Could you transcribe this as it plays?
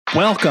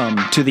Welcome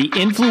to the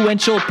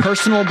Influential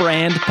Personal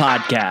Brand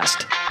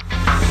Podcast.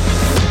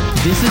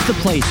 This is the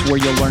place where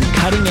you'll learn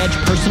cutting-edge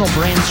personal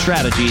brand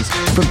strategies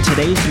from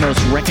today's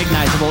most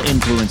recognizable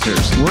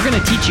influencers. We're going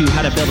to teach you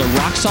how to build a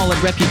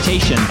rock-solid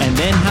reputation and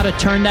then how to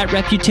turn that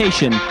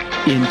reputation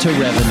into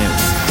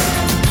revenue.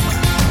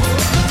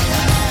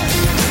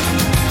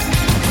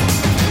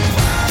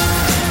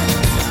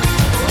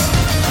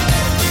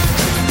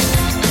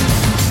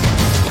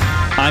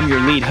 I'm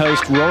your lead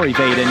host, Rory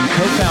Vaden,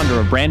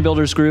 co-founder of Brand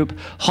Builders Group,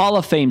 Hall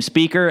of Fame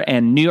speaker,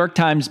 and New York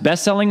Times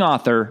bestselling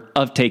author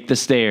of Take the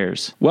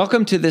Stairs.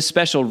 Welcome to this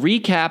special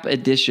recap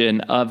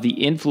edition of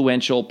the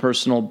Influential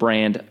Personal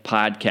Brand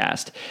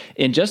Podcast.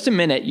 In just a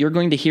minute, you're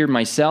going to hear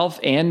myself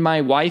and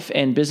my wife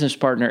and business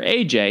partner,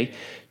 AJ,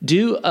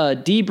 do a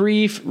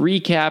debrief,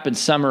 recap, and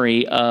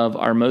summary of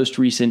our most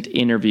recent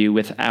interview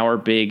with our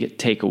big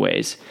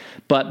takeaways.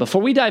 But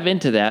before we dive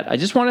into that, I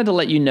just wanted to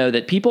let you know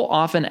that people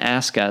often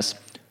ask us,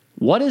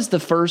 what is the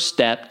first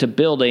step to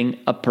building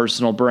a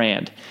personal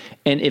brand?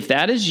 And if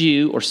that is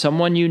you or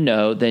someone you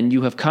know, then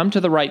you have come to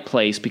the right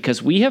place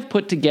because we have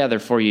put together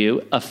for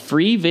you a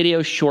free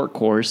video short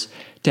course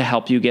to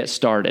help you get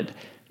started.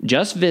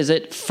 Just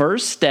visit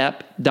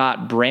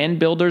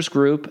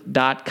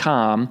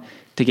firststep.brandbuildersgroup.com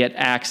to get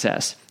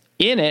access.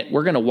 In it,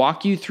 we're going to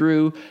walk you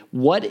through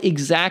what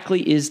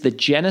exactly is the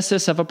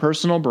genesis of a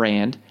personal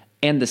brand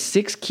and the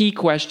 6 key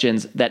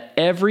questions that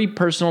every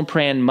personal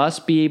brand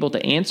must be able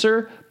to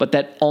answer, but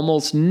that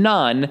almost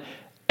none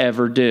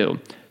ever do.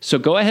 So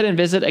go ahead and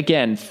visit,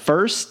 again,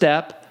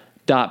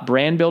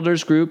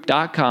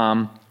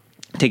 firststep.brandbuildersgroup.com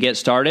to get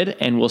started,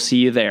 and we'll see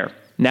you there.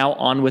 Now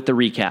on with the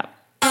recap.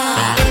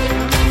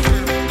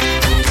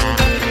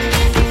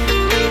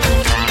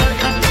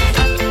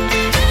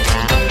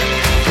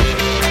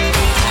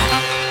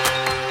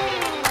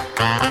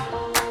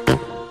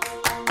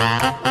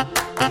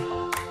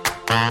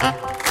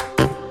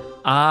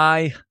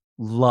 I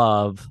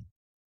love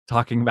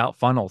talking about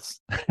funnels.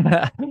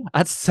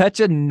 That's such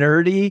a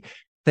nerdy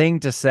thing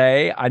to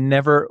say. I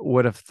never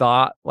would have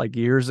thought, like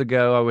years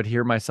ago, I would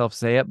hear myself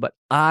say it, but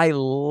I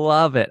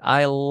love it.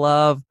 I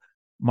love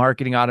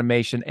marketing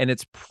automation. And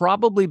it's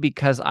probably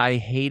because I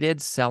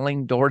hated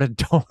selling door to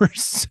door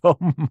so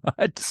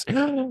much.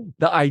 The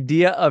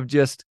idea of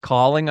just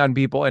calling on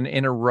people and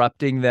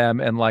interrupting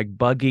them and like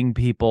bugging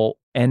people.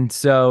 And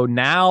so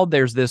now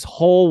there's this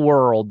whole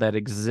world that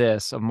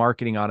exists of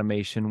marketing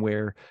automation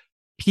where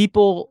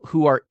people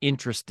who are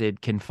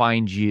interested can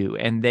find you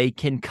and they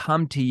can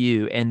come to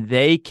you and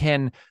they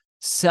can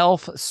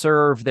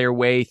self-serve their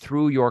way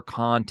through your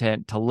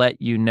content to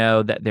let you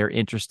know that they're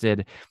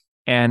interested.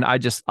 And I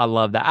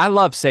love that. I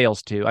love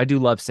sales too. I do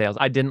love sales.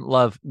 I didn't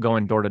love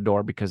going door to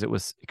door because it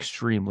was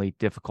extremely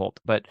difficult,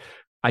 but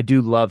I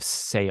do love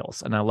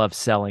sales and I love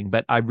selling,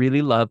 but I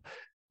really love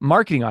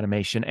marketing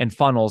automation and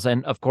funnels.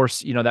 And of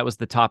course, you know, that was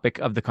the topic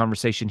of the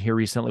conversation here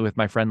recently with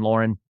my friend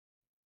Lauren.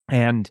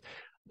 And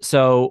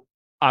so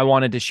I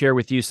wanted to share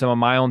with you some of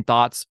my own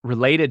thoughts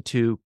related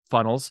to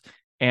funnels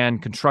and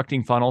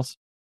constructing funnels.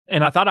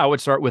 And I thought I would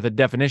start with a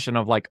definition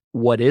of like,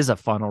 what is a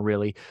funnel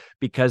really?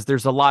 Because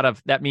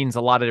that means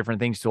a lot of different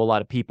things to a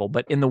lot of people.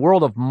 But in the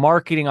world of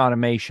marketing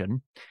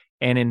automation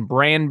and in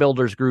Brand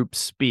Builders Group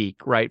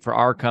speak, right, for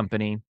our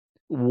company,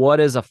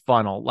 what is a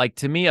funnel? Like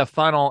to me, a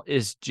funnel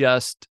is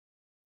just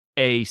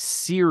a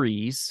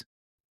series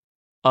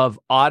of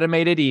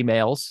automated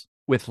emails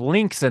with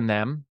links in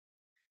them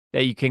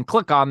that you can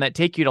click on that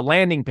take you to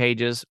landing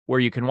pages where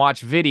you can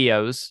watch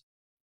videos,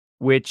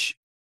 which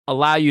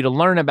allow you to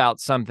learn about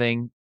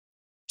something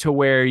to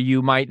where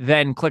you might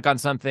then click on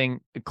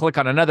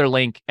another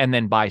link and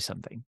then buy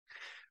something,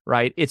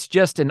 right? It's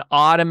just an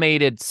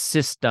automated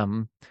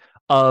system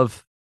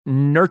of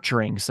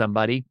nurturing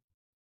somebody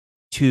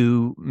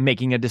to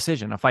making a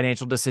decision, a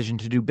financial decision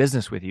to do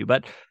business with you.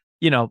 But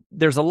you know,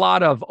 there's a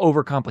lot of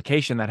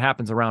overcomplication that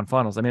happens around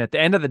funnels. I mean, at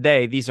the end of the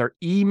day, these are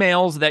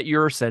emails that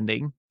you're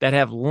sending that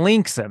have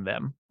links in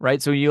them,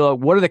 right? So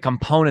what are the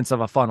components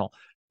of a funnel?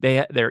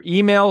 They're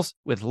emails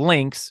with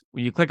links.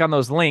 When you click on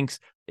those links,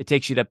 it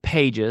takes you to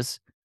pages.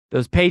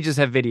 Those pages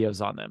have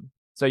videos on them.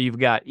 So you've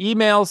got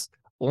emails,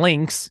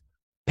 links,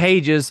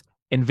 pages,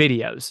 and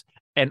videos.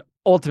 And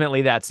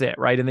ultimately, that's it,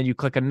 right? And then you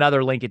click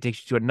another link, it takes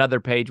you to another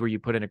page where you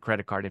put in a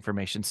credit card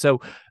information. So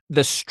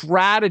the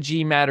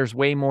strategy matters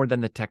way more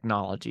than the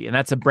technology. And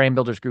that's a Brand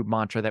Builders Group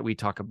mantra that we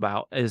talk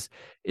about is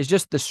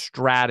just the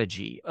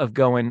strategy of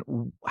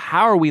going,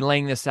 how are we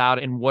laying this out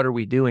and what are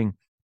we doing?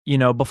 You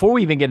know, before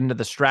we even get into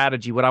the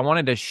strategy, what I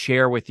wanted to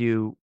share with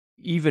you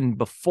even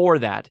before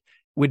that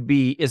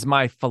is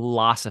my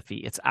philosophy.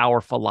 It's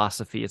our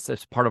philosophy.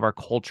 It's part of our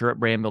culture at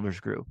Brand Builders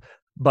Group.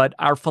 But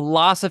our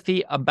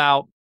philosophy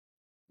about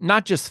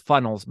not just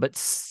funnels, but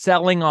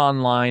selling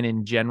online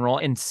in general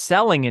and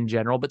selling in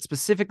general, but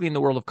specifically in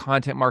the world of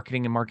content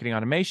marketing and marketing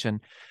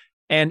automation.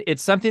 And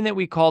it's something that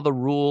we call the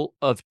rule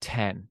of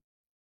 10.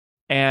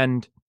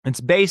 And it's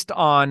based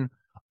on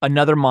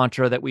another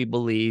mantra that we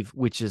believe,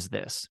 which is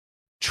this: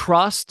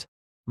 trust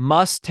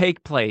must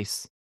take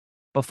place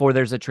before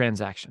there's a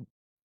transaction.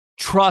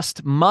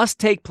 trust must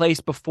take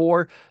place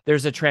before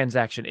there's a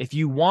transaction. If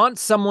you want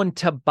someone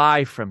to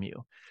buy from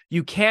you,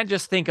 you can't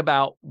just think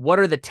about what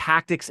are the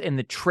tactics and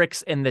the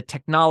tricks and the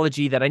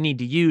technology that I need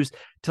to use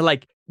to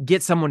like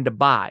get someone to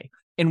buy.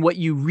 And what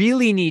you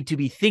really need to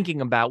be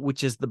thinking about,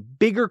 which is the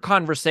bigger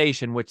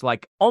conversation, which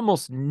like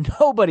almost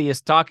nobody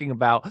is talking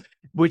about,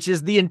 which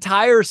is the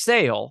entire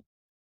sale,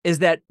 is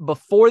that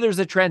before there's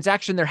a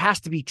transaction, there has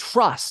to be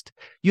trust.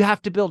 You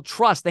have to build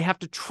trust. They have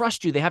to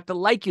trust you. They have to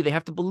like you. They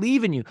have to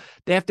believe in you.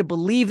 They have to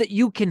believe that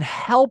you can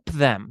help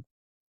them.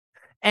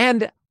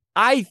 And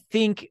I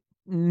think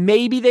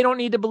maybe they don't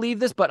need to believe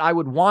this, but I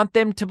would want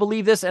them to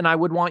believe this, and I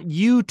would want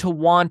you to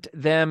want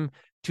them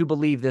to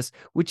believe this,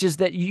 which is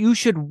that you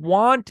should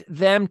want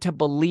them to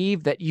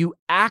believe that you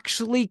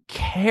actually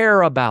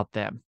care about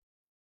them,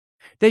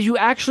 that you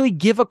actually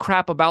give a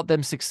crap about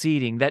them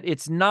succeeding, that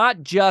it's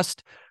not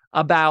just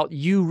about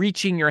you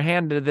reaching your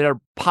hand into their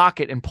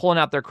pocket and pulling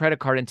out their credit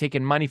card and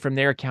taking money from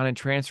their account and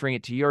transferring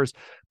it to yours,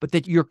 but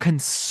that you're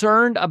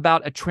concerned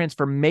about a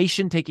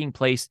transformation taking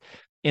place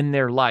in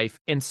their life.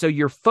 And so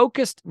you're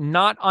focused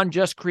not on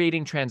just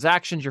creating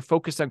transactions, you're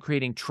focused on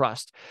creating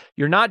trust.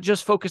 You're not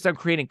just focused on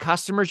creating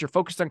customers, you're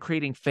focused on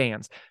creating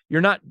fans.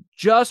 You're not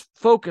just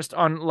focused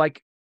on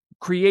like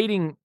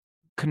creating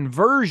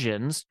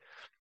conversions,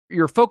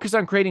 you're focused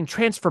on creating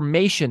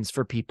transformations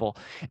for people.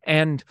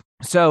 And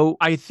so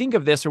I think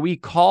of this, or we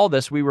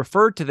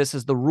refer to this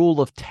as the rule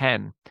of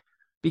 10,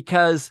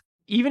 because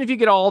even if you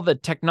get all the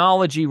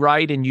technology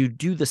right and you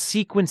do the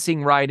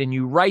sequencing right and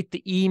you write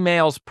the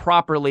emails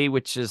properly,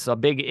 which is a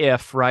big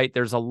if, right?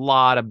 There's a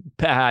lot of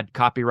bad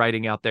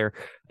copywriting out there,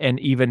 and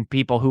even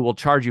people who will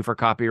charge you for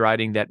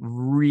copywriting that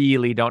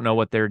really don't know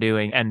what they're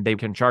doing, and they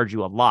can charge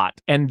you a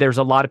lot. And there's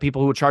a lot of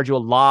people who will charge you a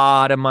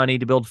lot of money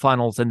to build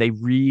funnels, and they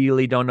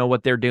really don't know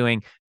what they're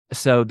doing.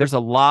 So there's a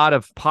lot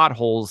of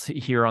potholes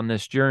here on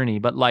this journey.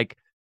 But like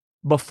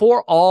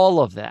before all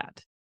of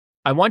that,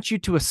 I want you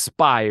to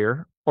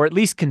aspire, or at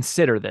least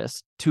consider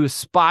this, to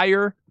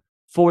aspire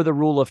for the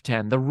rule of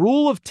 10. The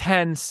rule of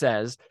 10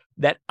 says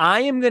that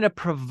I am going to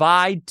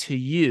provide to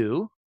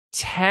you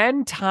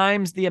 10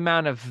 times the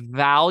amount of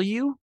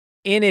value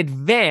in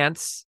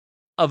advance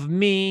of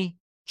me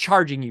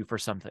charging you for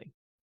something,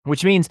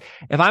 which means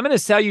if I'm going to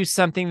sell you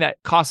something that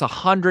costs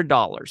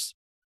 $100,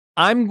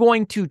 I'm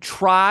going to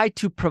try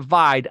to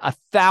provide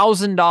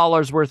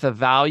 $1,000 worth of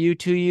value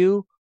to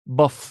you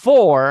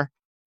before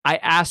I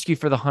ask you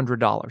for the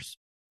 $100.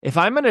 If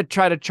I'm going to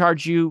try to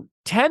charge you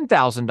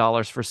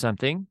 $10,000 for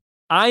something,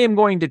 I am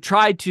going to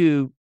try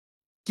to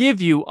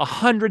give you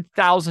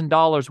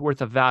 $100,000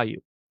 worth of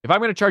value. If I'm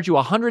going to charge you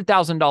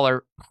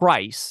 $100,000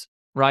 price,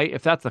 right?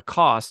 If that's the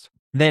cost,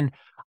 then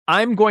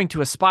I'm going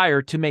to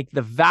aspire to make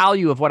the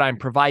value of what I'm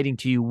providing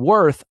to you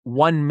worth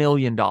 $1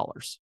 million.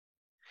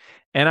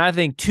 And I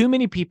think too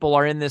many people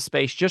are in this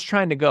space just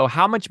trying to go,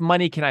 how much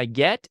money can I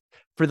get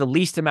for the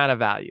least amount of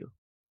value?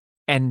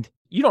 And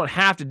you don't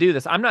have to do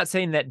this. I'm not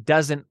saying that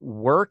doesn't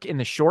work in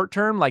the short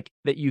term, like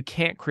that you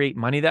can't create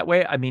money that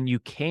way. I mean, you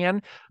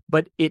can,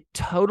 but it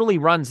totally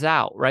runs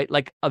out, right?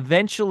 Like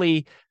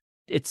eventually,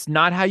 it's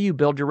not how you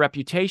build your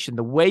reputation.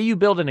 The way you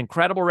build an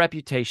incredible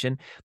reputation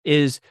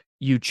is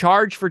you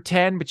charge for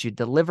 10, but you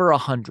deliver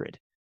 100.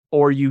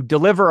 Or you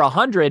deliver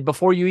 100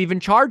 before you even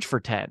charge for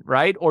 10,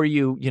 right? Or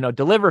you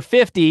deliver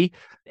 50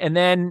 and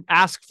then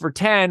ask for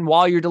 10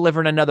 while you're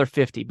delivering another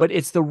 50. But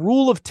it's the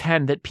rule of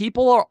 10 that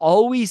people are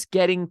always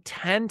getting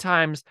 10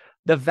 times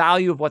the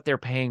value of what they're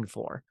paying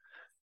for.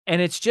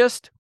 And it's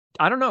just,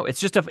 I don't know,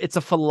 it's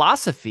a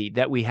philosophy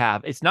that we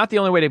have. It's not the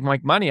only way to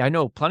make money. I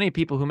know plenty of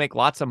people who make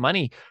lots of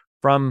money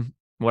from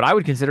what I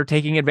would consider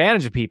taking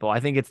advantage of people. I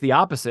think it's the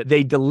opposite.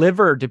 They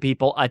deliver to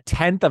people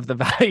 1/10 of the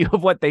value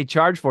of what they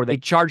charge for. They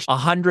charge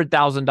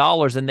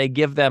 $100,000 and they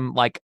give them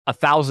like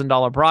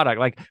 $1,000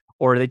 product,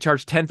 or they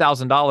charge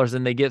 $10,000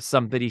 and they give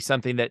somebody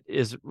something that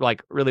is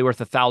like really worth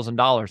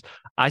 $1,000.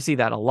 I see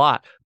that a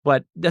lot,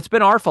 but that's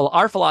been our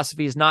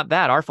philosophy is not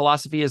that. Our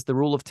philosophy is the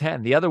rule of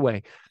 10, the other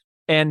way.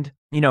 And,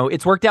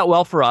 it's worked out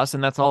well for us,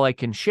 and that's all I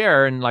can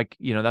share. And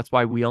that's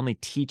why we only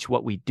teach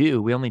what we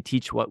do. We only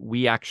teach what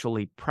we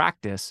actually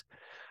practice.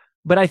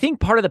 But I think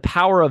part of the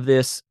power of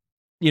this,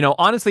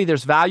 honestly,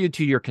 there's value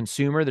to your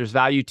consumer, there's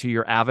value to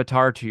your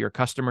avatar, to your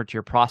customer, to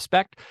your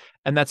prospect,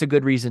 and that's a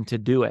good reason to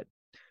do it.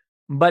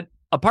 But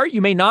a part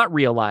you may not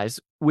realize,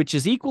 which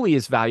is equally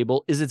as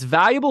valuable, is it's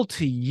valuable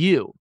to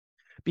you.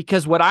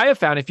 Because what I have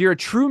found, if you're a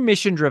true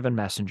mission-driven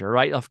messenger,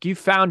 right? If you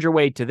found your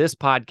way to this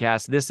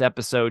podcast, this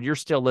episode, you're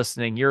still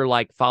listening, you're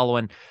like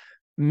following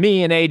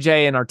me and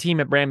AJ and our team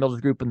at Brand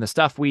Builders Group and the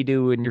stuff we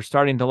do, and you're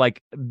starting to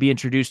like be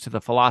introduced to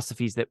the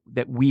philosophies that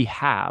we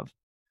have,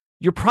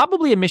 you're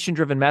probably a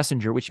mission-driven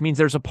messenger, which means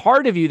there's a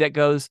part of you that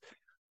goes,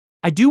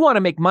 I do want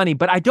to make money,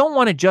 but I don't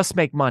want to just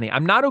make money.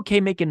 I'm not okay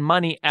making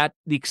money at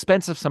the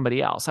expense of somebody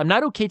else. I'm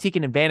not okay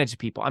taking advantage of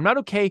people. I'm not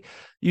okay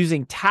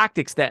using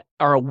tactics that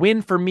are a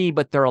win for me,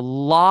 but they're a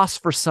loss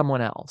for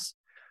someone else.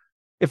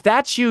 If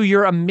that's you,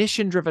 you're a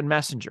mission-driven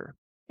messenger.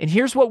 And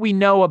here's what we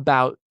know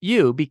about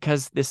you,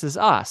 because this is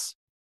us.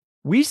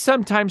 We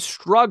sometimes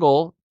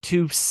struggle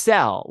to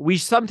sell. We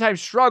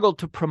sometimes struggle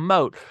to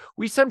promote.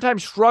 We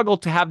sometimes struggle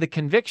to have the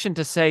conviction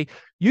to say,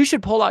 you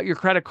should pull out your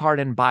credit card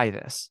and buy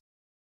this,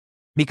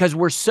 because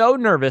we're so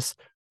nervous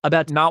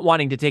about not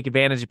wanting to take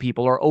advantage of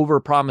people or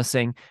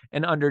over-promising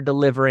and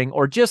under-delivering,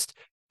 or just,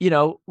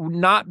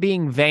 not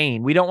being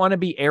vain. We don't want to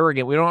be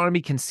arrogant. We don't want to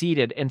be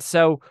conceited. And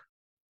so,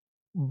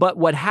 but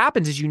what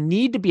happens is you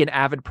need to be an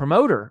avid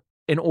promoter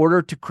in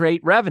order to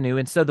create revenue.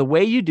 And so the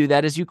way you do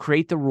that is you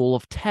create the rule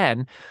of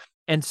 10.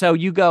 And so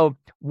you go,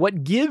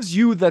 what gives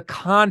you the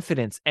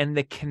confidence and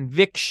the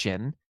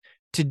conviction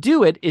to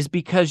do it is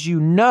because you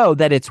know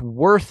that it's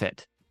worth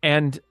it.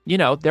 And,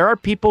 there are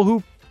people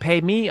who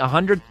pay me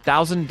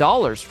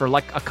 $100,000 for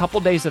like a couple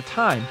days of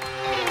time.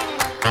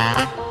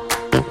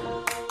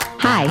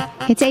 Hi,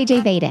 it's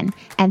AJ Vaden,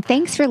 and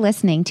thanks for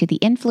listening to the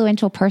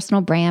Influential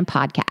Personal Brand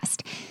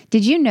Podcast.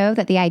 Did you know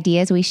that the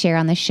ideas we share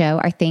on the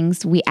show are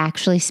things we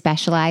actually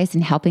specialize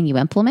in helping you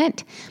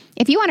implement?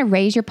 If you want to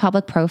raise your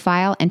public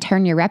profile and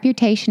turn your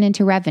reputation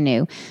into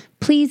revenue,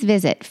 please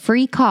visit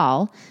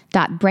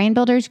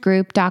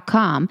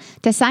freecall.brandbuildersgroup.com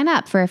to sign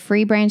up for a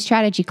free brand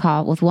strategy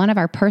call with one of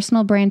our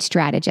personal brand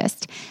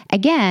strategists.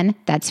 Again,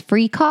 that's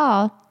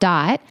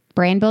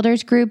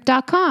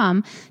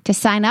freecall.brandbuildersgroup.com to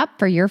sign up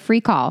for your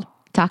free call.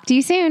 Talk to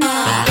you soon.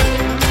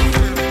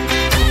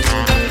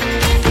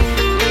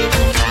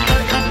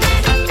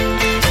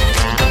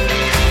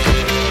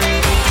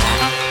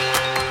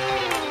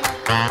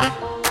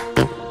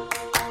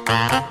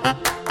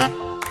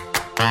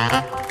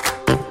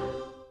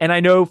 And I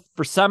know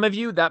for some of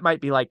you, that might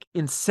be like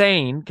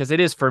insane, because it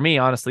is for me,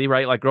 honestly,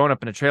 right? Like growing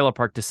up in a trailer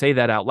park, to say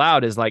that out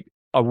loud is like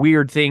a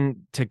weird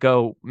thing to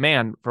go,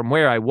 man, from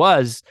where I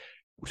was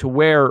to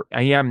where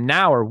I am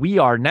now, or we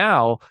are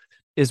now,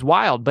 is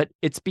wild. But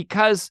it's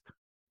because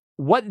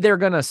what they're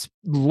going to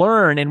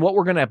learn and what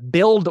we're going to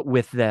build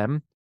with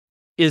them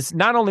is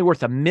not only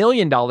worth $1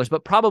 million,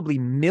 but probably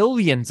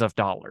millions of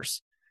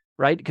dollars,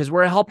 right? Because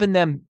we're helping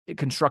them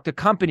construct a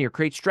company or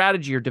create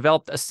strategy or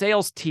develop a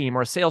sales team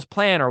or a sales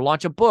plan or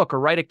launch a book or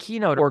write a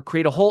keynote or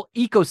create a whole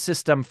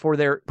ecosystem for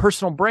their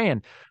personal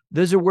brand.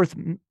 Those are worth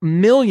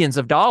millions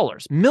of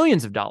dollars,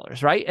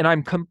 right? And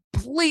I'm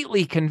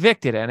completely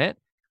convicted in it.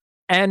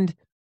 And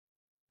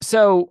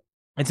so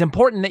it's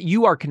important that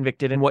you are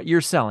convicted in what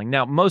you're selling.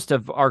 Now, most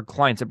of our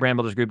clients at Brand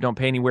Builders Group don't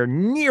pay anywhere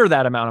near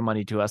that amount of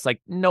money to us,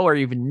 like nowhere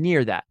even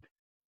near that.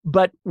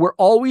 But we're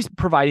always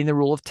providing the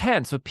rule of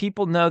 10. So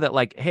people know that,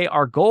 like, hey,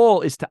 our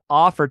goal is to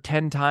offer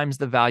 10 times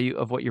the value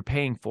of what you're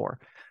paying for.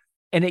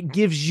 And it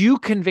gives you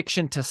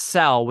conviction to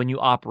sell when you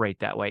operate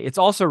that way. It's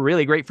also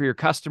really great for your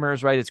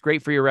customers, right? It's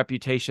great for your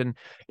reputation.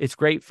 It's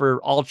great for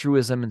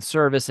altruism and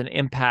service and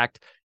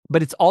impact,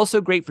 but it's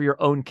also great for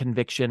your own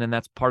conviction. And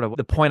that's part of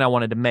the point I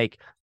wanted to make.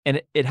 And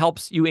it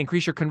helps you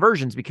increase your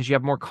conversions because you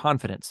have more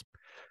confidence.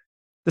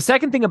 The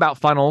second thing about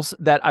funnels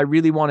that I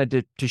really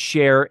wanted to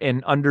share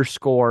and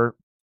underscore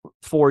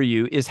for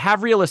you is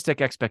have realistic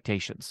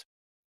expectations.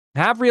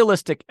 Have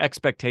realistic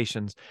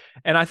expectations.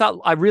 And I thought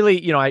I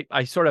really,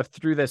 I sort of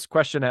threw this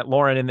question at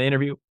Lauren in the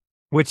interview,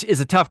 which is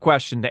a tough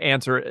question to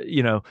answer,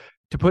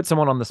 to put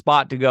someone on the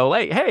spot to go,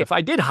 hey, if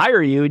I did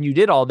hire you and you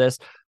did all this,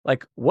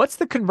 like, what's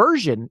the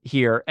conversion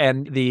here?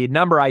 And the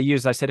number I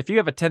used, I said, if you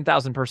have a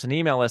 10,000 person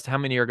email list, how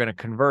many are going to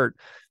convert?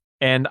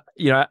 And,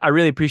 I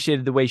really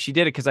appreciated the way she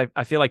did it, because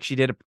I feel like she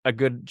did a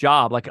good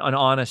job, like an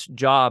honest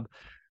job.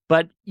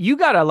 But you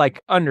got to like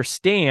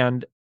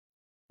understand,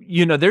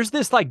 there's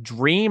this like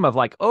dream of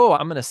like, oh,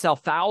 I'm going to sell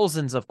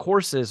thousands of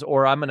courses,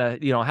 or I'm going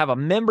to, have a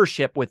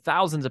membership with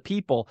thousands of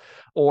people,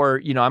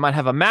 or, I might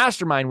have a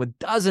mastermind with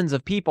dozens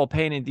of people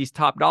paying these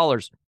top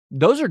dollars.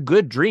 Those are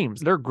good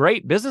dreams. They're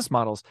great business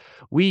models.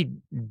 We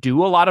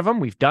do a lot of them.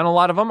 We've done a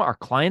lot of them. Our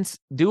clients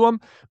do them.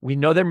 We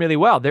know them really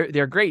well.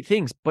 They're great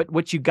things. But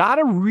what you got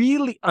to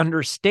really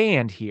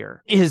understand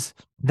here is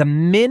the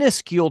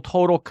minuscule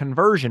total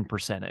conversion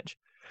percentage,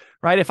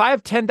 right? If I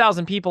have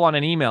 10,000 people on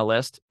an email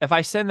list, if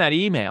I send that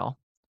email,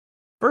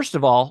 first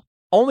of all,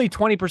 only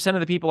 20%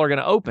 of the people are going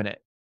to open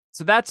it.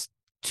 So that's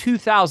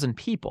 2,000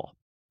 people.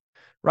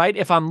 Right?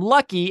 If I'm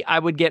lucky, I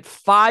would get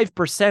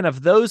 5%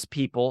 of those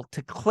people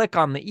to click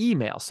on the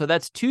email. So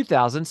that's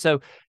 2,000.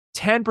 So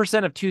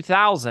 10% of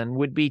 2,000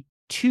 would be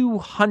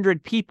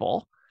 200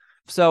 people.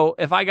 So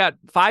if I got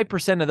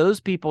 5% of those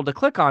people to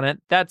click on it,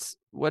 that's,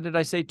 what did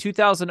I say?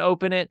 2,000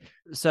 open it.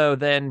 So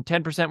then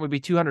 10% would be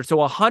 200. So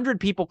 100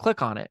 people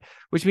click on it,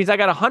 which means I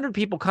got 100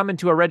 people come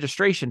into a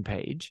registration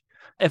page.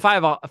 If I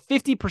have a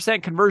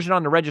 50% conversion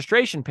on the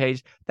registration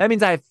page, that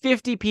means I have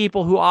 50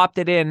 people who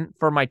opted in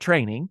for my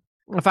training.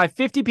 If I have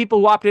 50 people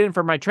who opted in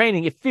for my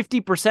training, if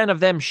 50% of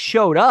them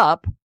showed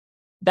up,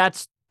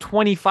 that's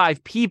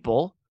 25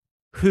 people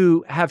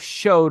who have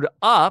showed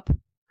up.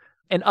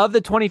 And of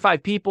the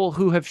 25 people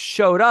who have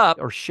showed up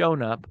or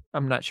shown up,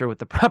 I'm not sure what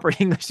the proper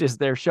English is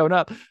there, shown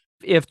up.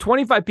 If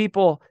 25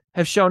 people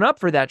have shown up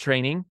for that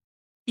training,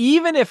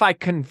 even if I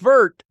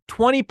convert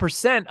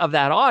 20% of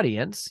that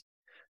audience,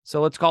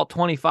 So let's call it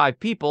 25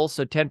 people.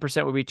 So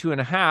 10% would be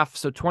 2.5.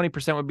 So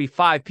 20% would be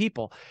 5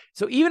 people.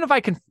 So even if I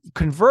can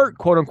convert,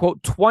 quote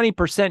unquote,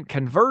 20%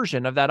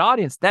 conversion of that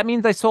audience, that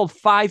means I sold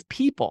 5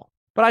 people.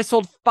 But I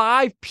sold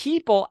 5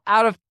 people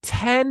out of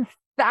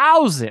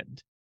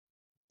 10,000.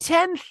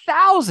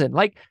 10,000.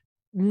 Like,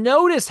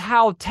 notice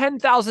how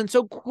 10,000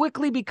 so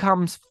quickly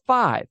becomes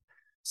 5.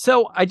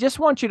 So I just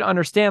want you to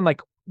understand,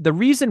 like, the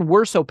reason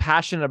we're so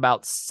passionate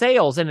about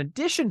sales in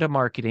addition to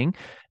marketing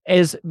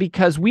is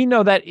because we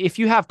know that if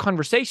you have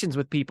conversations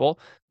with people,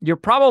 you're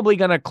probably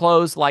going to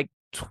close like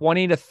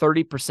 20 to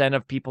 30%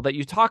 of people that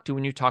you talk to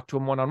when you talk to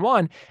them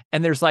one-on-one.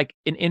 And there's like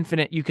an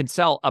infinite, you can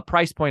sell a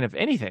price point of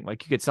anything.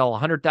 Like you could sell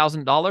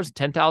 $100,000,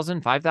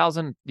 10,000,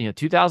 5,000,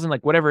 2,000,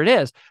 like whatever it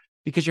is,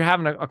 because you're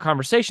having a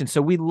conversation.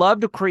 So we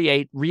love to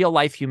create real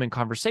life human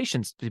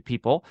conversations to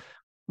people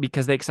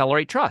because they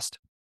accelerate trust.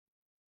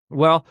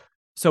 Well,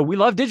 so we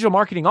love digital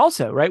marketing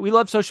also, right? We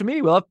love social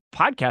media. We love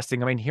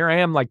podcasting. I mean, here I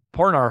am like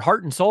pouring our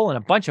heart and soul and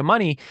a bunch of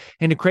money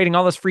into creating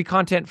all this free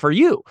content for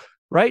you,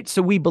 right?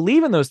 So we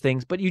believe in those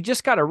things, but you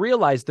just got to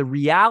realize the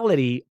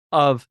reality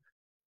of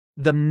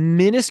the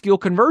minuscule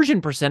conversion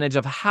percentage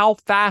of how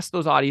fast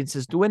those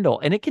audiences dwindle.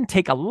 And it can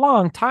take a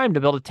long time to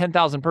build a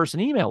 10,000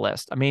 person email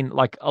list. I mean,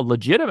 like a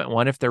legitimate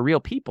one if they're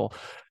real people.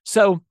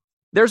 So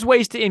there's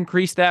ways to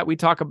increase that. We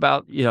talk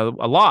about,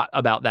 a lot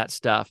about that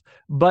stuff,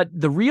 but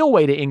the real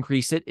way to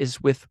increase it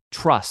is with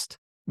trust,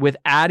 with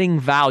adding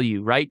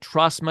value, right?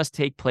 Trust must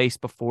take place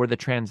before the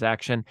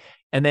transaction,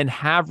 and then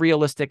have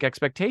realistic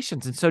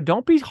expectations. And so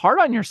don't be hard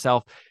on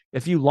yourself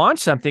if you launch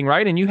something,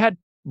 right? And you had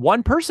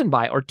 1 person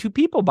buy or 2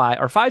 people buy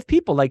or 5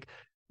 people, like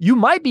you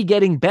might be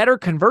getting better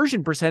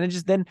conversion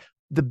percentages than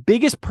the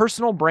biggest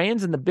personal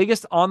brands and the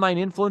biggest online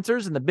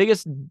influencers and the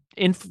biggest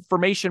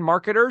information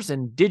marketers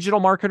and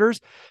digital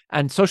marketers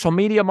and social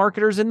media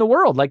marketers in the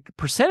world, like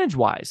percentage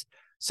wise.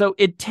 So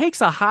it takes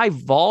a high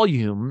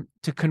volume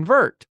to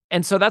convert.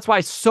 And so that's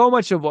why so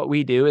much of what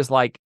we do is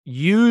like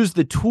use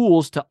the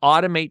tools to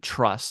automate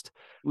trust.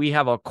 We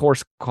have a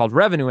course called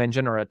Revenue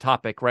Engine, or a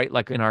topic, right?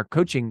 Like in our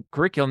coaching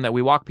curriculum that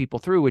we walk people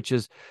through, which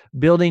is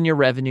building your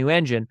revenue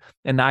engine.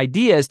 And the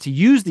idea is to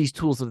use these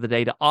tools of the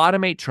day to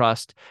automate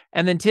trust.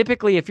 And then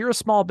typically, if you're a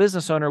small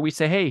business owner, we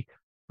say, hey,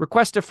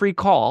 request a free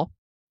call,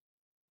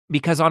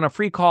 because on a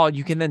free call,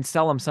 you can then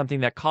sell them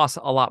something that costs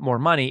a lot more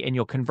money and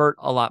you'll convert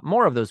a lot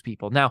more of those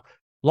people. Now,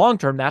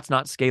 long-term, that's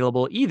not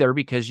scalable either,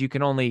 because you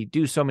can only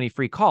do so many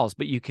free calls,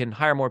 but you can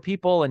hire more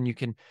people and you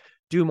can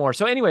do more.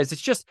 So anyways,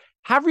 it's just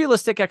have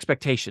realistic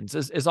expectations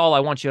is all I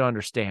want you to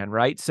understand,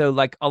 right? So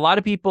like a lot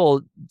of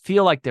people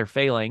feel like they're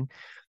failing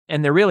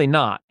and they're really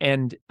not.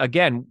 And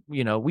again,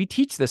 we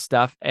teach this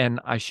stuff, and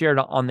I shared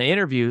on the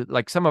interview,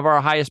 like some of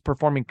our highest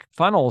performing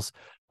funnels,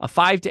 a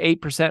 5 to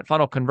 8%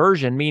 funnel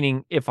conversion,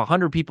 meaning if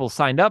 100 people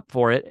signed up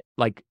for it,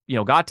 like,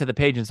 got to the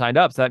page and signed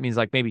up. So that means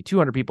like maybe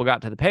 200 people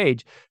got to the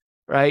page,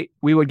 right?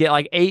 We would get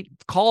like 8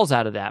 calls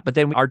out of that. But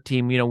then our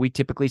team, we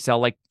typically sell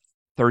like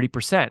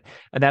 30%.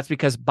 And that's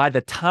because by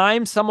the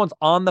time someone's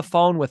on the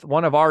phone with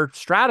one of our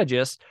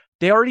strategists,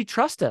 they already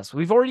trust us.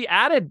 We've already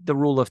added the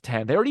rule of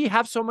 10. They already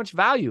have so much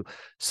value.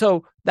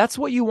 So that's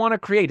what you want to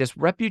create, is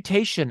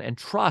reputation and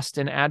trust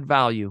and add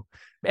value.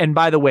 And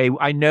by the way,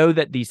 I know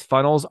that these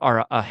funnels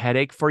are a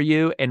headache for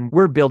you, and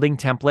we're building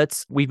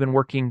templates. We've been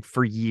working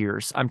for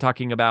years. I'm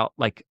talking about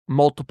like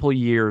multiple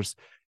years,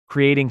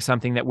 creating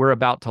something that we're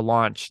about to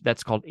launch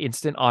that's called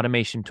Instant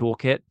Automation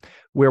Toolkit,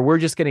 where we're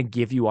just going to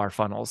give you our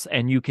funnels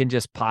and you can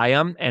just buy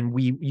them, and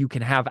you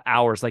can have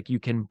ours. Like you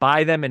can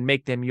buy them and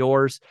make them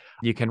yours.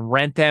 You can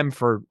rent them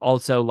for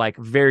also like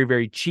very,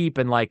 very cheap,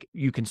 and like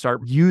you can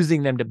start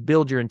using them to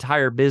build your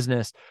entire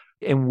business,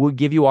 and we'll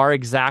give you our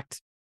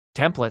exact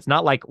templates,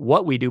 not like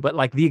what we do, but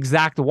like the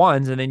exact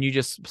ones. And then you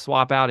just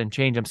swap out and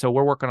change them. So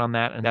we're working on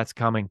that, and that's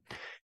coming.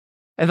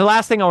 And the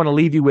last thing I want to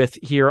leave you with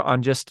here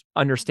on just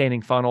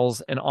understanding funnels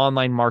and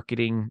online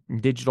marketing,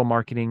 digital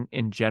marketing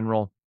in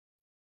general,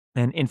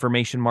 and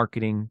information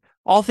marketing,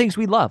 all things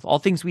we love, all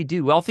things we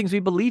do, all things we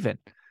believe in.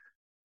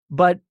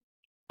 But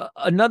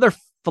another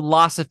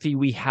philosophy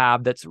we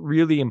have that's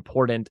really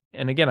important,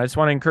 and again, I just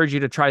want to encourage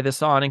you to try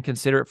this on and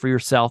consider it for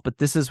yourself, but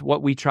this is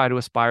what we try to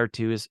aspire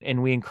to,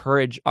 and we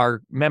encourage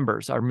our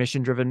members, our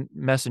mission-driven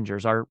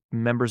messengers, our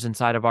members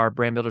inside of our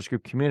Brand Builders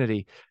Group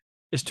community,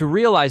 is to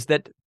realize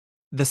that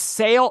the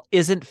sale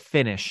isn't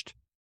finished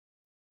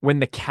when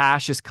the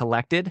cash is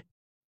collected.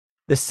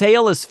 The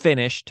sale is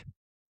finished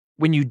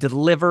when you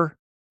deliver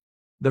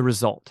the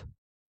result.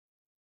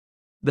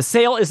 The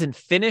sale isn't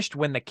finished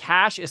when the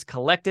cash is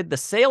collected. The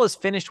sale is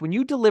finished when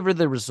you deliver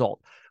the result.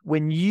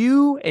 When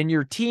you and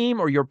your team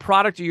or your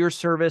product or your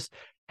service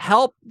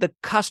help the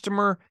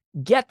customer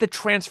get the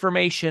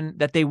transformation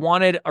that they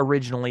wanted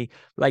originally.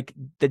 Like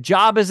the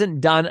job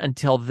isn't done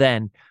until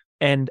then.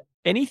 And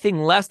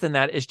anything less than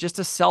that is just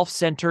a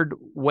self-centered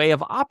way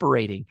of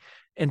operating.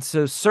 And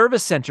so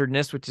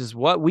service-centeredness, which is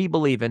what we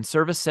believe in,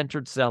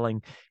 service-centered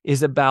selling,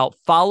 is about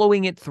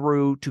following it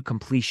through to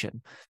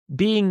completion,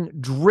 being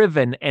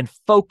driven and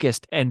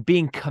focused and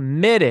being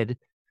committed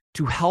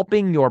to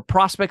helping your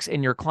prospects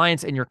and your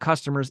clients and your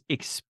customers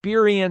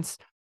experience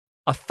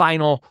a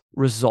final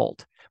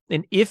result.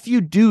 And if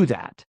you do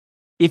that,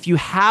 if you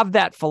have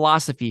that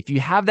philosophy, if you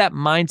have that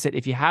mindset,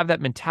 if you have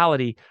that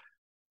mentality,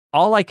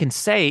 all I can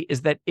say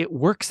is that it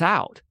works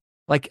out.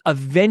 Like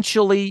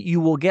eventually you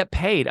will get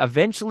paid.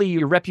 Eventually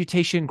your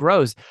reputation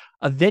grows.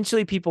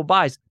 Eventually people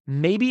buys.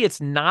 Maybe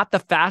it's not the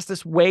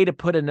fastest way to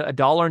put a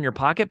dollar in your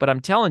pocket, but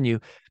I'm telling you,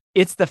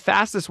 it's the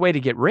fastest way to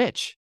get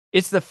rich.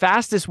 It's the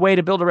fastest way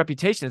to build a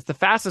reputation. It's the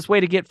fastest way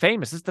to get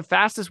famous. It's the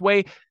fastest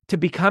way to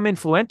become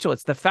influential.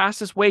 It's the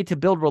fastest way to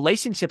build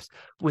relationships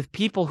with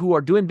people who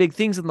are doing big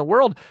things in the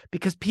world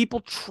because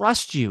people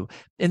trust you.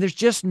 And there's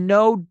just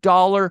no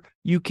dollar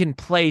you can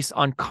place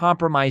on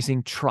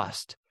compromising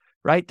trust,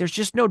 right? There's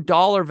just no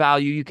dollar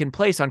value you can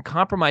place on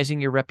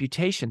compromising your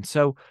reputation.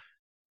 So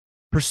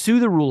pursue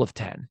the rule of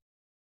 10.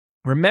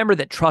 Remember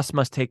that trust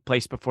must take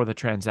place before the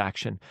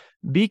transaction.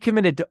 Be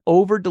committed to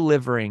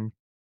over-delivering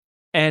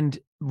and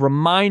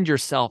remind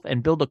yourself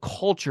and build a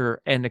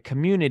culture and a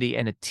community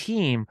and a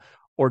team,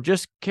 or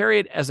just carry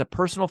it as a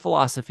personal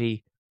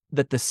philosophy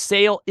that the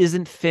sale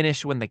isn't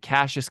finished when the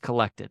cash is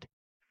collected.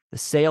 The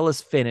sale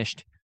is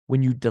finished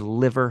when you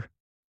deliver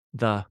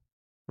the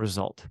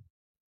result.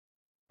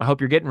 I hope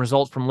you're getting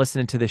results from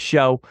listening to this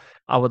show.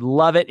 I would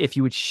love it if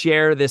you would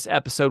share this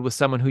episode with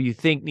someone who you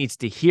think needs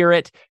to hear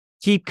it.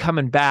 Keep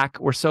coming back.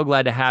 We're so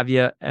glad to have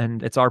you,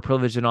 and it's our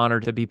privilege and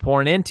honor to be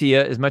pouring into you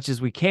as much as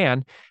we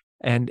can,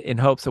 and in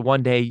hopes that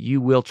one day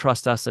you will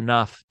trust us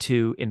enough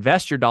to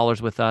invest your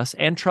dollars with us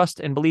and trust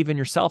and believe in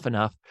yourself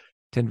enough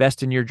to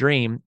invest in your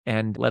dream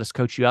and let us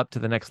coach you up to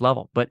the next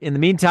level. But in the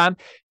meantime,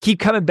 keep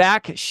coming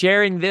back,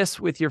 sharing this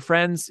with your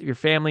friends, your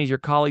families, your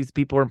colleagues,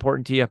 people who are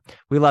important to you.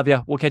 We love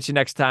you. We'll catch you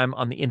next time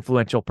on the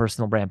Influential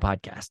Personal Brand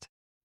Podcast.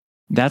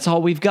 That's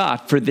all we've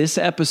got for this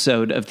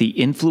episode of the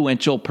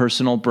Influential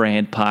Personal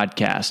Brand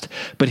Podcast.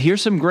 But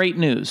here's some great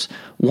news.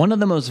 One of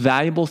the most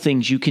valuable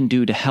things you can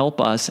do to help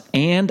us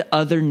and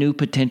other new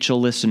potential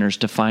listeners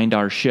to find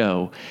our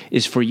show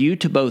is for you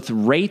to both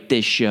rate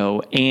this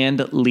show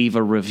and leave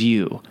a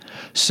review.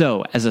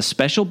 So, as a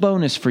special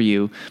bonus for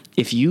you,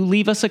 if you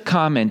leave us a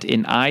comment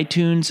in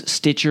iTunes,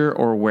 Stitcher,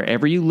 or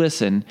wherever you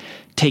listen,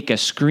 take a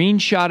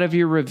screenshot of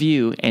your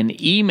review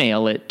and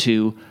email it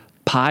to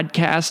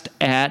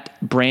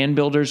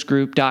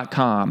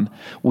podcast@brandbuildersgroup.com.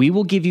 We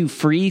will give you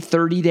free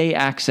 30-day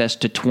access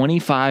to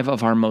 25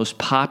 of our most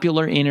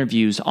popular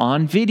interviews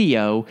on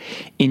video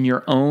in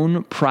your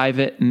own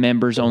private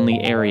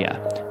members-only area.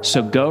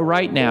 So go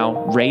right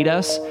now, rate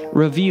us,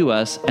 review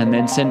us, and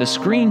then send a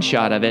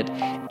screenshot of it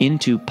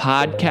into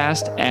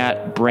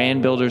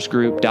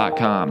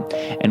podcast@brandbuildersgroup.com.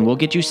 And we'll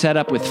get you set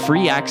up with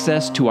free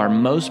access to our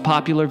most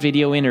popular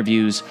video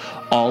interviews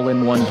all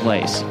in one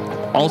place.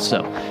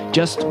 Also,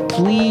 just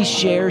please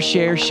share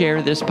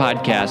this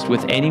podcast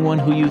with anyone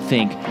who you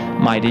think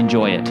might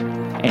enjoy it.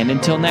 And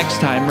until next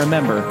time,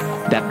 remember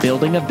that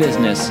building a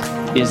business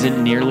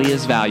isn't nearly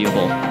as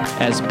valuable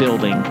as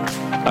building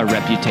a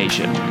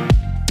reputation.